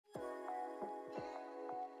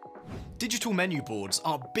Digital menu boards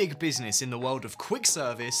are big business in the world of quick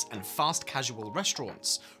service and fast casual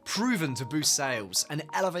restaurants, proven to boost sales and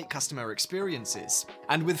elevate customer experiences.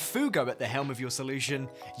 And with Fugo at the helm of your solution,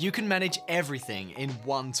 you can manage everything in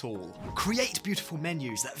one tool. Create beautiful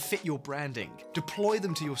menus that fit your branding, deploy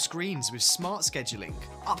them to your screens with smart scheduling,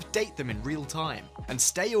 update them in real time, and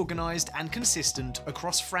stay organized and consistent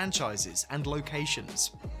across franchises and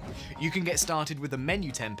locations. You can get started with a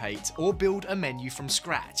menu template or build a menu from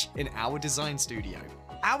scratch in our design studio.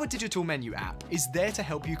 Our digital menu app is there to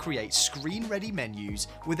help you create screen-ready menus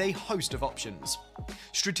with a host of options.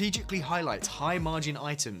 Strategically highlight high-margin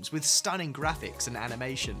items with stunning graphics and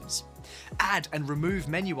animations. Add and remove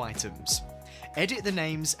menu items. Edit the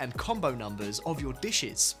names and combo numbers of your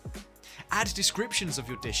dishes. Add descriptions of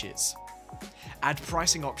your dishes. Add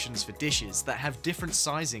pricing options for dishes that have different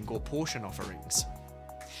sizing or portion offerings.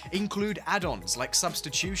 Include add-ons like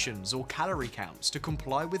substitutions or calorie counts to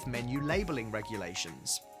comply with menu labeling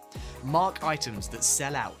regulations. Mark items that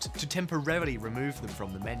sell out to temporarily remove them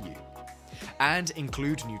from the menu. And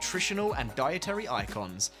include nutritional and dietary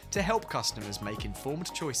icons to help customers make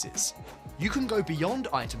informed choices. You can go beyond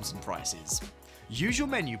items and prices. Use your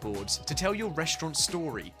menu boards to tell your restaurant's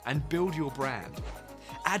story and build your brand.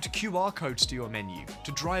 Add QR codes to your menu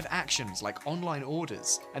to drive actions like online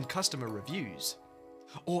orders and customer reviews.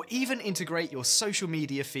 Or even integrate your social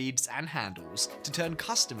media feeds and handles to turn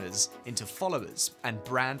customers into followers and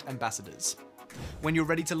brand ambassadors. When you're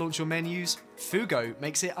ready to launch your menus, Fugo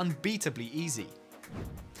makes it unbeatably easy.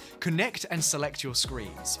 Connect and select your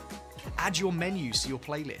screens. Add your menus to your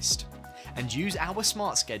playlist. And use our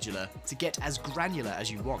smart scheduler to get as granular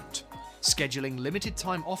as you want, scheduling limited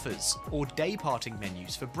time offers or day-parting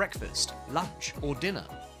menus for breakfast, lunch, or dinner.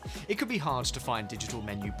 It could be hard to find digital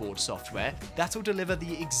menu board software that'll deliver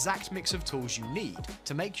the exact mix of tools you need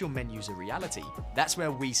to make your menus a reality. That's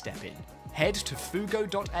where we step in. Head to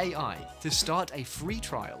fugo.ai to start a free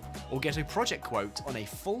trial or get a project quote on a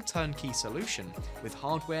full turnkey solution with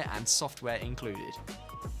hardware and software included.